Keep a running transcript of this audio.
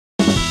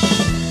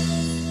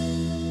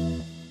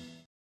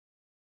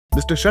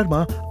Mr.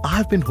 Sharma,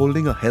 I've been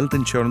holding a health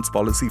insurance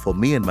policy for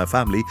me and my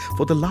family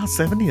for the last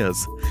 7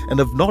 years and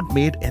have not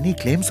made any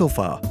claim so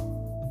far.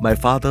 My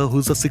father,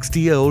 who's a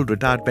 60-year-old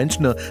retired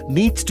pensioner,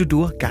 needs to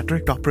do a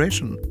cataract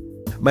operation.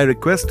 My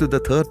request to the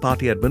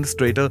third-party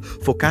administrator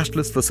for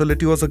cashless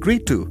facility was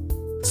agreed to.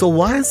 So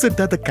why is it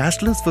that the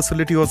cashless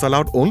facility was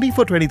allowed only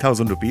for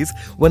 20,000 rupees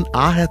when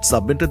I had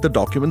submitted the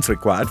documents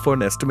required for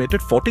an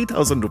estimated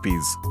 40,000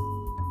 rupees?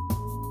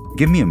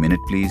 Give me a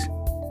minute, please.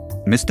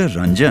 Mr.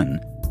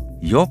 Ranjan,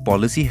 your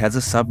policy has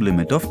a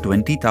sub-limit of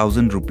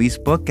 20,000 rupees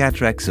per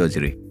cataract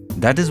surgery.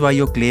 That is why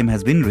your claim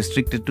has been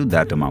restricted to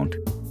that amount.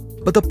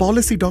 But the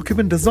policy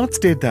document does not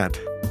state that.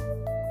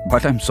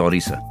 But I'm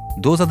sorry, sir.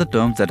 Those are the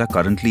terms that are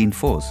currently in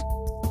force.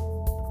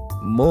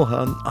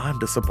 Mohan, I'm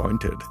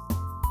disappointed.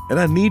 And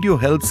I need your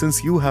help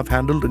since you have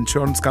handled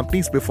insurance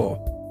companies before.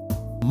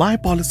 My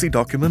policy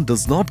document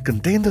does not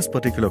contain this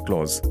particular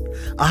clause.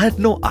 I had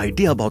no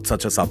idea about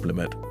such a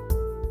sub-limit.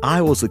 I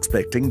was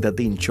expecting that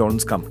the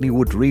insurance company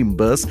would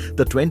reimburse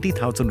the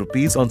 20,000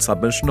 rupees on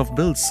submission of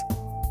bills.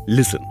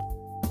 Listen,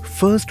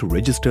 first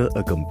register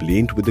a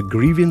complaint with the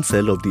grievance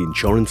cell of the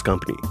insurance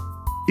company.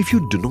 If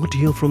you do not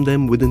hear from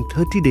them within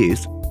 30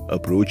 days,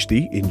 approach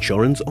the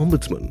Insurance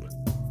Ombudsman.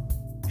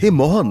 Hey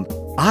Mohan,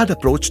 I had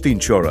approached the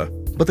insurer,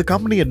 but the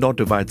company had not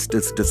revised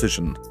its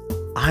decision.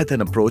 I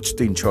then approached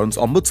the Insurance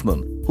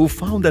Ombudsman, who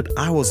found that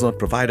I was not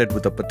provided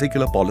with a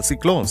particular policy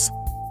clause.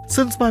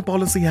 Since my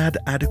policy had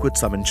adequate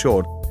sum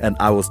insured and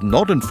I was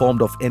not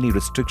informed of any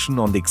restriction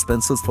on the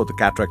expenses for the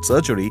cataract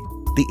surgery,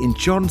 the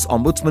Insurance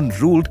Ombudsman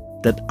ruled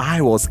that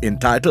I was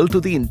entitled to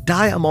the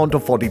entire amount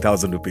of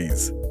 40,000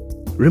 rupees.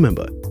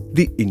 Remember,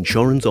 the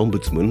Insurance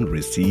Ombudsman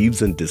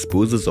receives and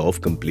disposes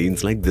of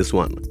complaints like this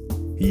one.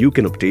 You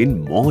can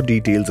obtain more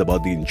details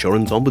about the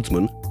Insurance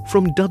Ombudsman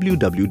from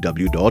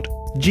www.gbic.co.in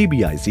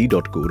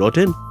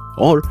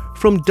or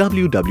from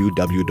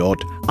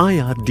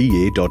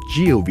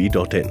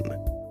www.irda.gov.in.